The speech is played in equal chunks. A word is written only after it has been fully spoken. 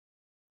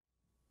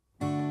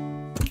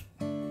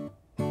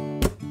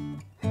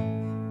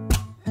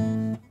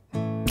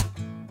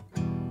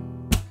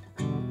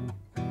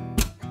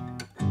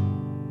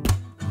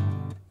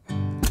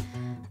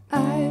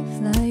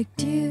I've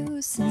liked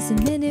you since the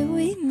minute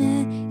we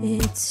met,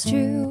 it's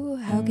true.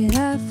 How could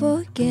I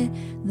forget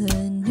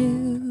the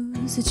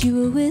news that you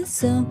were with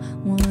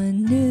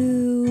someone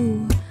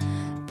new?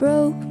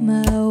 Broke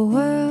my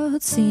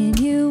world seeing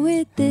you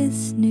with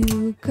this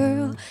new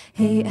girl.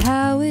 Hate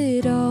how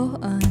it all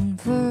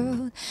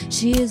unfurled.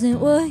 She isn't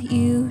what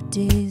you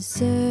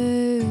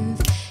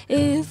deserve.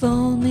 If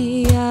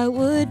only I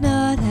would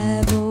not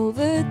have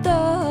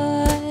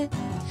overthought.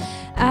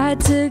 I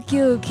took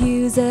your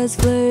cues as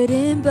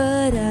flirting,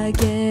 but I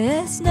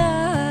guess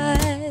not.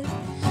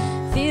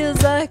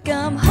 Feels like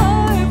I'm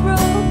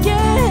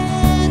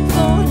heartbroken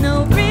for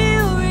no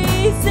real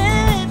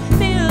reason.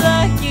 Feel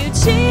like you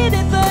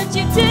cheated, but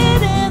you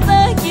didn't.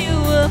 Like you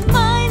were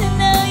mine and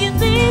now you're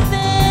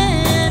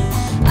leaving.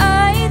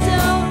 I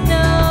don't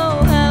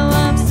know how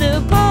I'm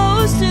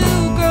supposed to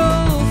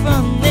grow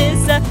from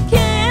this. I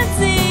can't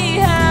see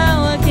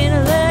how I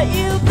can let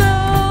you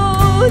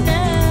go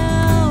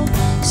now.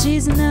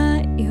 She's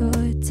not your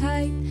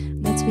type,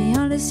 let's be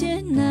honest,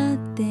 you're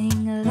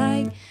nothing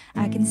alike.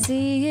 I can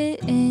see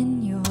it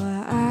in your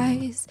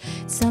eyes,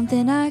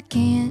 something I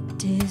can't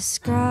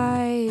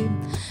describe.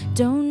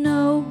 Don't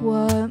know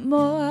what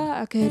more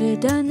I could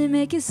have done to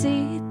make you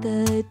see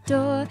the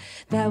door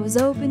that was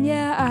open.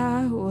 Yeah,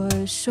 I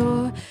was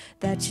sure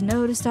that you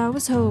noticed I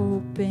was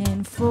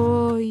hoping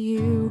for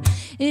you.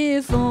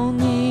 If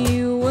only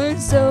you weren't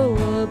so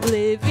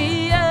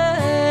oblivious,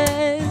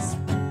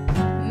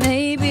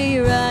 maybe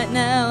right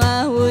now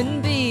I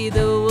wouldn't be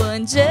the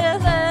one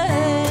jealous.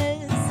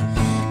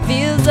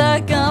 Feels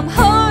like I'm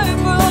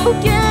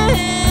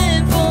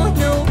heartbroken for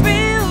no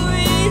real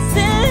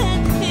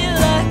reason. Feel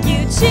like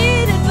you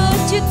cheated,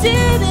 but you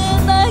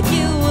didn't. Like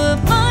you were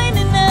mine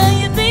and now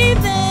you're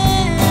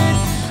leaving.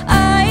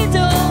 I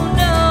don't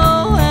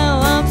know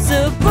how I'm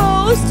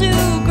supposed to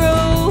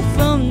grow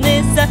from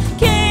this. I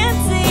can't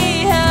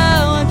see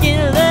how I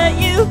can let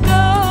you go.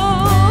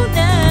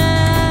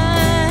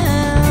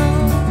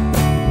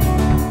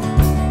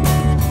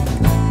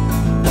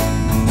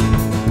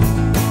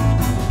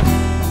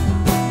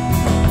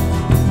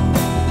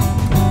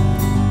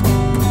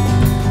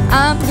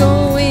 I'm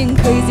going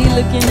crazy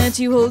looking at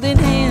you holding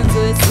hands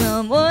with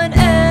someone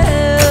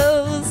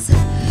else.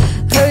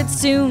 Hurts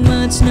too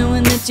much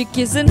knowing that you're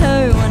kissing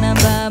her when I'm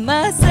by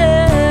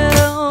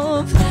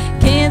myself.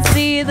 Can't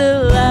see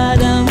the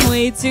light, I'm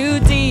way too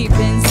deep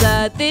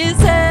inside this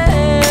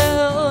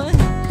hell.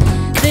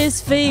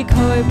 This fake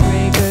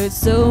heartbreak hurts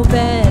so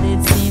bad,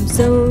 it seems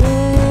so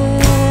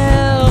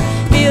real.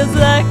 Feels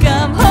like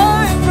I'm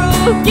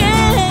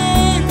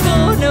heartbroken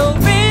for no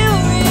real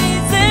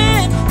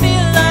reason.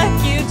 Feel like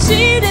you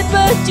cheated,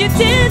 but you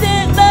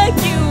didn't. Like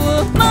you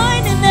were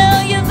mine and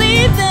now you're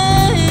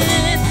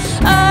leaving.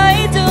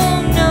 I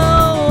don't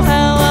know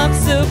how I'm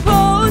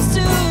supposed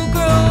to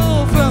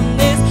grow from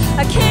this.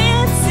 I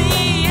can't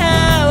see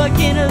how I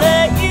can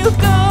let you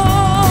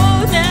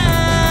go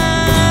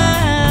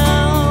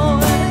now.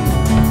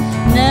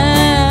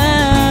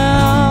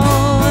 Now,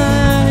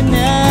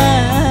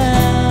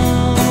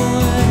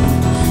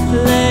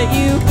 let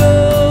you go.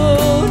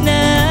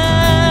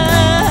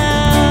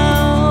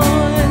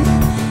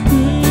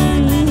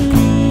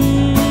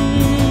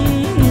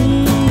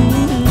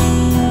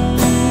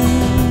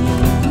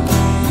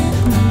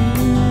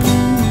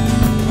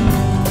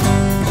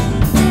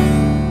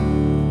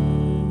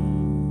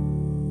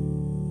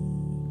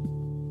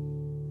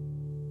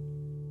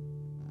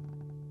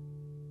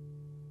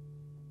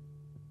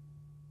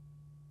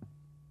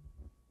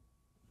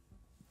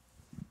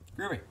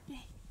 Groovy.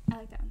 I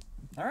like that one.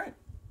 All right.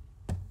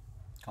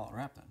 Call it a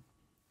wrap then.